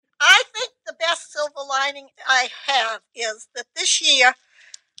lining I have is that this year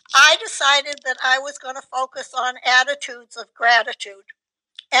I decided that I was going to focus on attitudes of gratitude.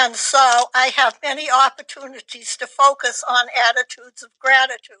 And so I have many opportunities to focus on attitudes of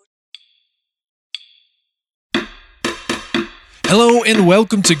gratitude. Hello and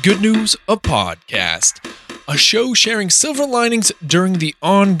welcome to Good News, a podcast, a show sharing silver linings during the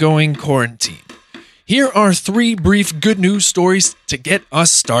ongoing quarantine. Here are 3 brief good news stories to get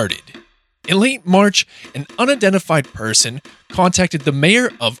us started. In late March, an unidentified person contacted the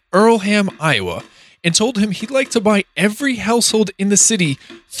mayor of Earlham, Iowa, and told him he'd like to buy every household in the city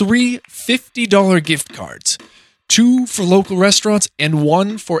 3 $50 gift cards, 2 for local restaurants and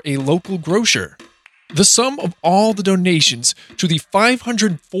 1 for a local grocer. The sum of all the donations to the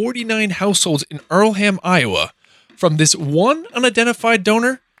 549 households in Earlham, Iowa, from this one unidentified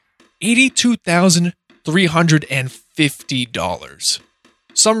donor, $82,350.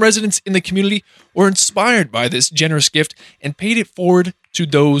 Some residents in the community were inspired by this generous gift and paid it forward to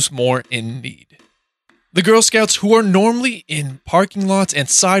those more in need. The Girl Scouts, who are normally in parking lots and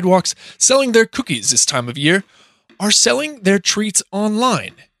sidewalks selling their cookies this time of year, are selling their treats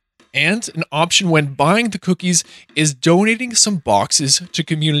online. And an option when buying the cookies is donating some boxes to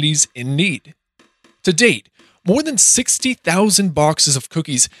communities in need. To date, more than 60,000 boxes of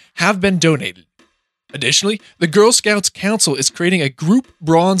cookies have been donated. Additionally, the Girl Scouts Council is creating a group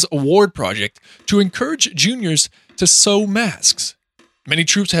bronze award project to encourage juniors to sew masks. Many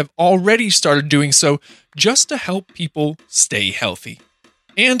troops have already started doing so just to help people stay healthy.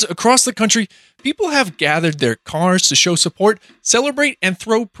 And across the country, people have gathered their cars to show support, celebrate, and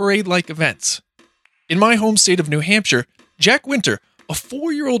throw parade-like events. In my home state of New Hampshire, Jack Winter, a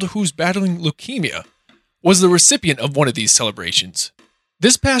 4-year-old who's battling leukemia, was the recipient of one of these celebrations.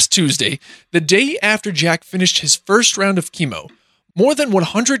 This past Tuesday, the day after Jack finished his first round of chemo, more than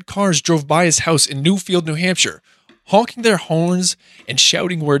 100 cars drove by his house in Newfield, New Hampshire, honking their horns and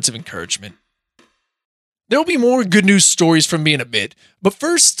shouting words of encouragement. There will be more good news stories from me in a bit, but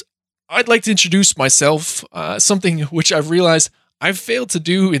first, I'd like to introduce myself, something which I've realized I've failed to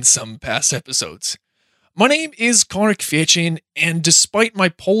do in some past episodes. My name is Connor Kwiecień, and despite my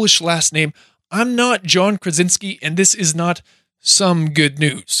Polish last name, I'm not John Krasinski, and this is not Some Good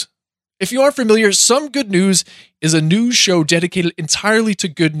News. If you aren't familiar, Some Good News is a news show dedicated entirely to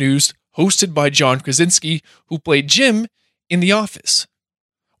good news, hosted by John Krasinski, who played Jim in The Office.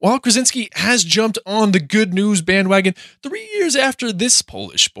 While Krasinski has jumped on the good news bandwagon 3 years after this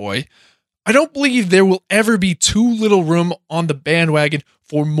Polish boy, I don't believe there will ever be too little room on the bandwagon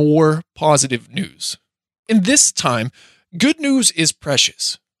for more positive news. In this time, good news is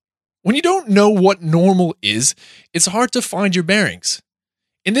precious. When you don't know what normal is, it's hard to find your bearings.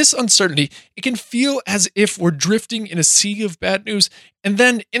 In this uncertainty, it can feel as if we're drifting in a sea of bad news, and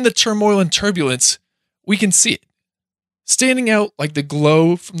then in the turmoil and turbulence, we can see it, standing out like the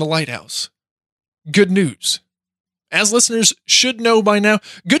glow from the lighthouse. Good news. As listeners should know by now,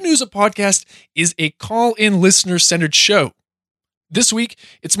 Good News, a podcast, is a call-in listener-centered show. This week,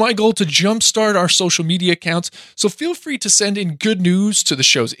 it's my goal to jumpstart our social media accounts, so feel free to send in good news to the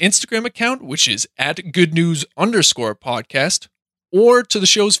show's Instagram account, which is @goodnews_podcast, or to the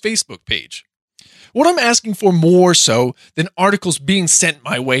show's Facebook page. What I'm asking for more so than articles being sent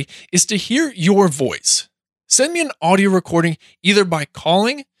my way is to hear your voice. Send me an audio recording either by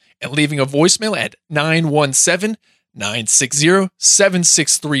calling and leaving a voicemail at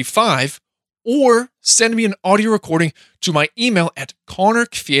 917-960-7635, or send me an audio recording to my email at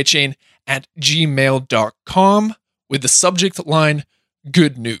connorkwiecień@gmail.com with the subject line,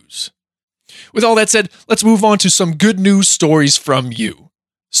 Good News. With all that said, let's move on to some good news stories from you.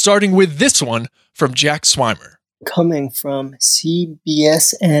 Starting with this one from Jack Swimer. Coming from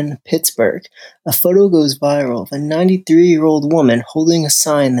CBSN Pittsburgh, a photo goes viral of a 93-year-old woman holding a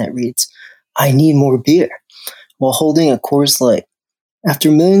sign that reads, "I need more beer," while holding a Coors Light.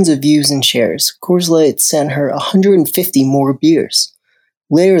 After millions of views and shares, Coors Light sent her 150 more beers.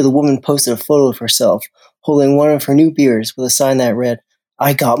 Later, the woman posted a photo of herself holding one of her new beers with a sign that read,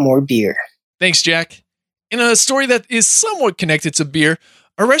 "I got more beer." Thanks, Jack. In a story that is somewhat connected to beer,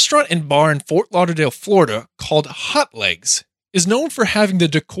 a restaurant and bar in Fort Lauderdale, Florida, called Hot Legs, is known for having the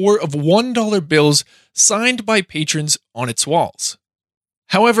decor of $1 bills signed by patrons on its walls.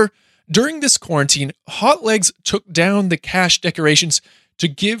 However, during this quarantine, Hot Legs took down the cash decorations to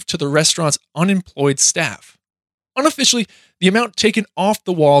give to the restaurant's unemployed staff. Unofficially, the amount taken off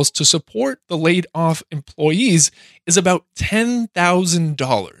the walls to support the laid-off employees is about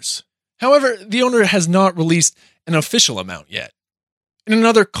 $10,000. However, the owner has not released an official amount yet. In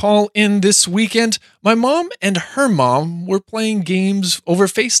another call-in this weekend, my mom and her mom were playing games over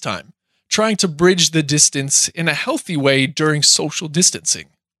FaceTime, trying to bridge the distance in a healthy way during social distancing.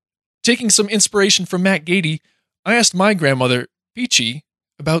 Taking some inspiration from Matt Gady, I asked my grandmother, Peachy,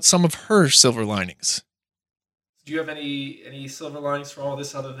 about some of her silver linings. Do you have any silver linings for all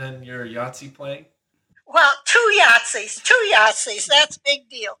this other than your Yahtzee playing? Well, two Yahtzees, that's a big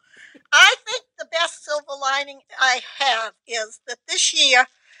deal. I think the best silver lining I have is that this year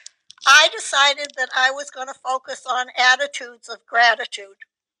I decided that I was going to focus on attitudes of gratitude.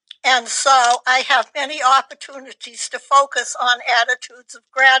 And so I have many opportunities to focus on attitudes of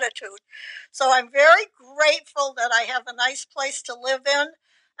gratitude. So I'm very grateful that I have a nice place to live in.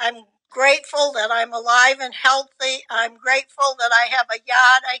 I'm grateful that I'm alive and healthy. I'm grateful that I have a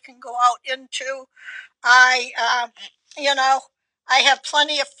yard I can go out into. I have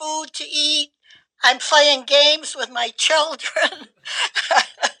plenty of food to eat. I'm playing games with my children.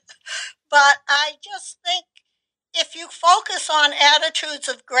 But I just think if you focus on attitudes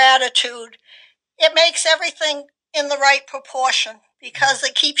of gratitude, it makes everything in the right proportion because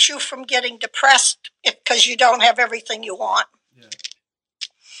it keeps you from getting depressed because you don't have everything you want. Yeah.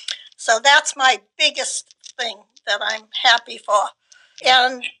 So that's my biggest thing that I'm happy for.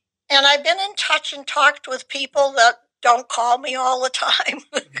 And I've been in touch and talked with people that don't call me all the time.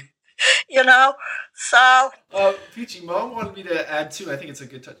 So. Peachy, Mom wanted me to add too. I think it's a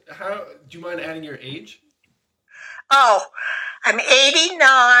good touch. Do you mind adding your age? Oh, I'm 89.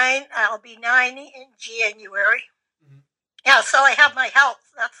 I'll be 90 in January. Mm-hmm. Yeah, so I have my health.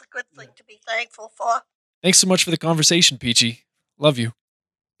 That's a good thing to be thankful for. Thanks so much for the conversation, Peachy. Love you.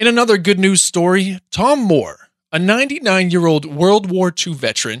 In another good news story, Tom Moore, a 99-year-old World War II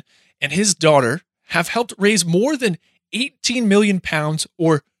veteran, and his daughter have helped raise more than £18 million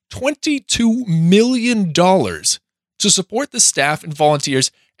or $22 million to support the staff and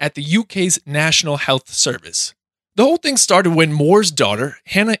volunteers at the UK's National Health Service. The whole thing started when Moore's daughter,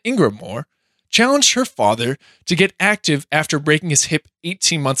 Hannah Ingram Moore, challenged her father to get active after breaking his hip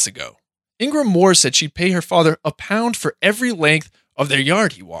 18 months ago. Ingram Moore said she'd pay her father £1 for every length of their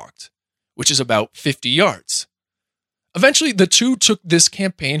yard he walked, which is about 50 yards. Eventually, the two took this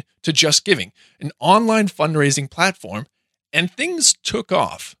campaign to Just Giving, an online fundraising platform, and things took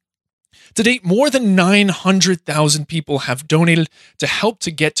off. To date, more than 900,000 people have donated to help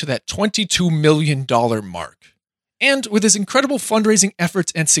to get to that $22 million mark. And with his incredible fundraising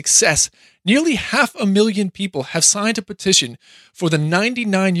efforts and success, nearly 500,000 people have signed a petition for the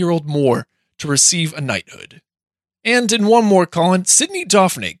 99-year-old Moore to receive a knighthood. And in one more call-in, Sydney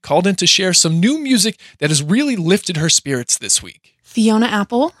Dauphiné called in to share some new music that has really lifted her spirits this week. Fiona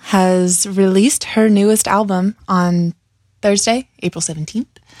Apple has released her newest album on Thursday, April 17th.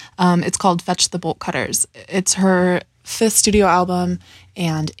 It's called Fetch the Bolt Cutters. It's her 5th studio album,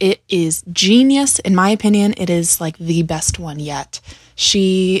 and it is genius. In my opinion, it is like the best one yet.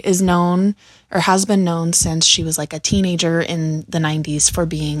 She is known, or has been known since she was like a teenager in the 90s for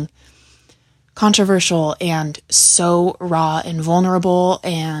being controversial and so raw and vulnerable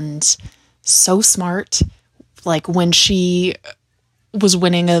and so smart. Like when she was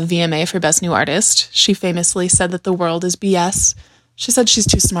winning a VMA for Best New Artist, she famously said that the world is BS. She said she's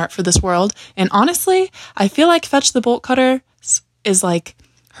too smart for this world. And honestly, I feel like Fetch the Bolt Cutter is like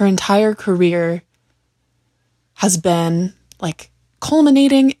her entire career has been like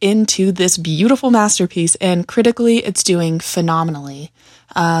culminating into this beautiful masterpiece. And critically, it's doing phenomenally.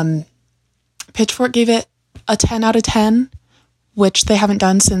 Pitchfork gave it a 10 out of 10, which they haven't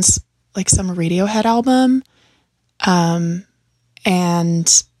done since like some Radiohead album.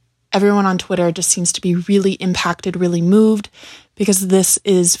 And everyone on Twitter just seems to be really impacted, really moved, because this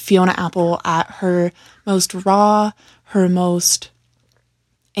is Fiona Apple at her most raw, her most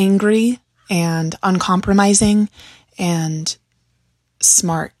angry and uncompromising and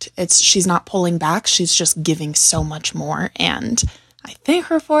smart. She's not pulling back. She's just giving so much more. And I thank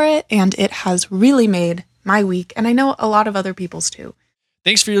her for it. And it has really made my week. And I know a lot of other people's too.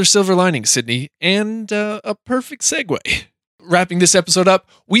 Thanks for your silver lining, Sydney. And a perfect segue. Wrapping this episode up,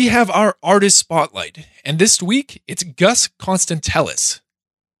 we have our artist spotlight, and this week it's Gus Constantelis.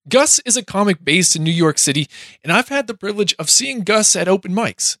 Gus is a comic based in New York City, and I've had the privilege of seeing Gus at open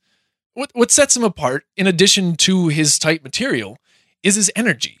mics. What sets him apart, in addition to his tight material, is his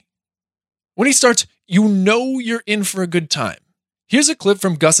energy. When he starts, you know you're in for a good time. Here's a clip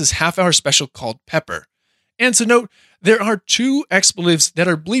from Gus's half-hour special called Pepper. And to note, there are 2 expletives that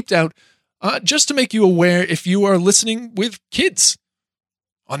are bleeped out just to make you aware if you are listening with kids.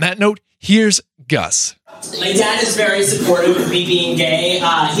 On that note, here's Gus. My dad is very supportive of me being gay.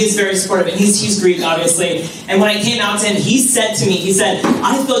 He's very supportive, and he's Greek, obviously. And when I came out to him, he said to me,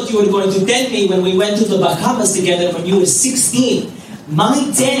 I thought you were going to tell me when we went to the Bahamas together when you were 16.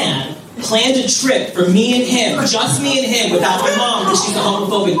 My dad planned a trip for me and him, just me and him, without my mom, because she's a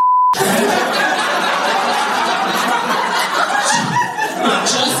homophobic.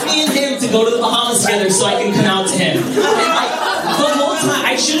 Just me and him to go to the Bahamas together so I can come out to him. And the whole time,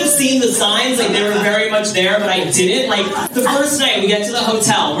 I should have seen the signs, like they were very much there, but I didn't. Like the first night we get to the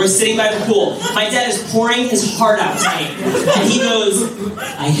hotel, we're sitting by the pool. My dad is pouring his heart out to me. And he goes,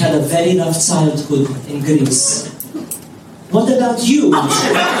 I had a very rough childhood in Greece. What about you?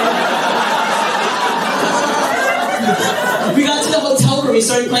 We got to the hotel room, we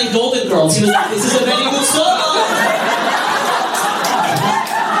started playing Golden Girls. He was like, this is a very good song.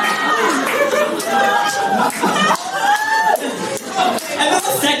 And then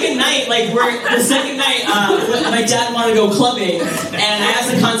the second night, my dad wanted to go clubbing, and I asked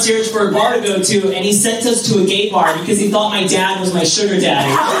the concierge for a bar to go to, and he sent us to a gay bar because he thought my dad was my sugar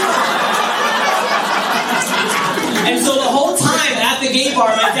daddy. And so the whole time at the gay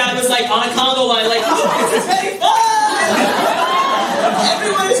bar, my dad was like on a conga line, like, oh, this is very fun!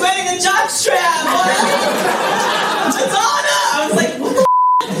 Everyone's wearing a jockstrap! Madonna! I was like, what the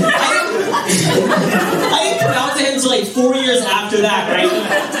I didn't come out to him until like 4 years after that, right?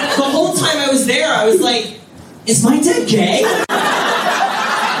 The whole time I was there, I was like, is my dad gay?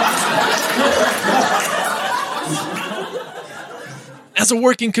 As a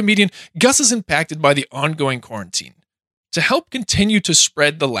working comedian, Gus is impacted by the ongoing quarantine. To help continue to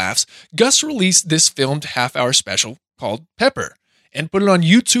spread the laughs, Gus released this filmed half-hour special called Pepper and put it on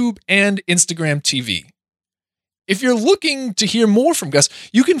YouTube and Instagram TV. If you're looking to hear more from Gus,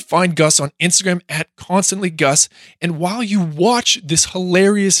 you can find Gus on Instagram at ConstantlyGus. And while you watch this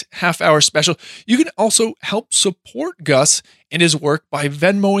hilarious half-hour special, you can also help support Gus and his work by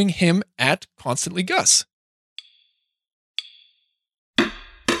Venmoing him at ConstantlyGus.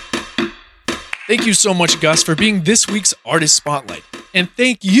 Thank you so much, Gus, for being this week's Artist Spotlight. And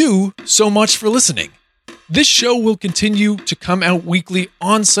thank you so much for listening. This show will continue to come out weekly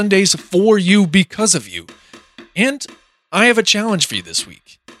on Sundays for you because of you. And I have a challenge for you this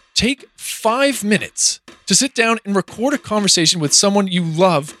week. Take 5 minutes to sit down and record a conversation with someone you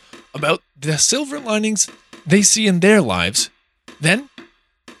love about the silver linings they see in their lives. Then,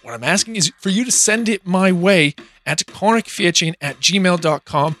 what I'm asking is for you to send it my way at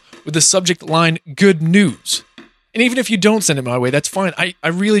conicfietchain@gmail.com with the subject line, good news. And even if you don't send it my way, that's fine. I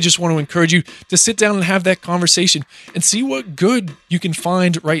really just want to encourage you to sit down and have that conversation and see what good you can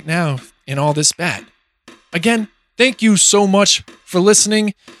find right now in all this bad. Again, thank you so much for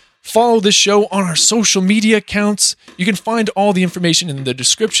listening. Follow this show on our social media accounts. You can find all the information in the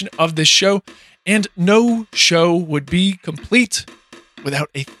description of this show. And no show would be complete without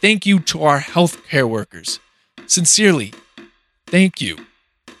a thank you to our healthcare workers. Sincerely, thank you.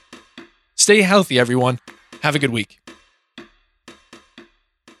 Stay healthy, everyone. Have a good week.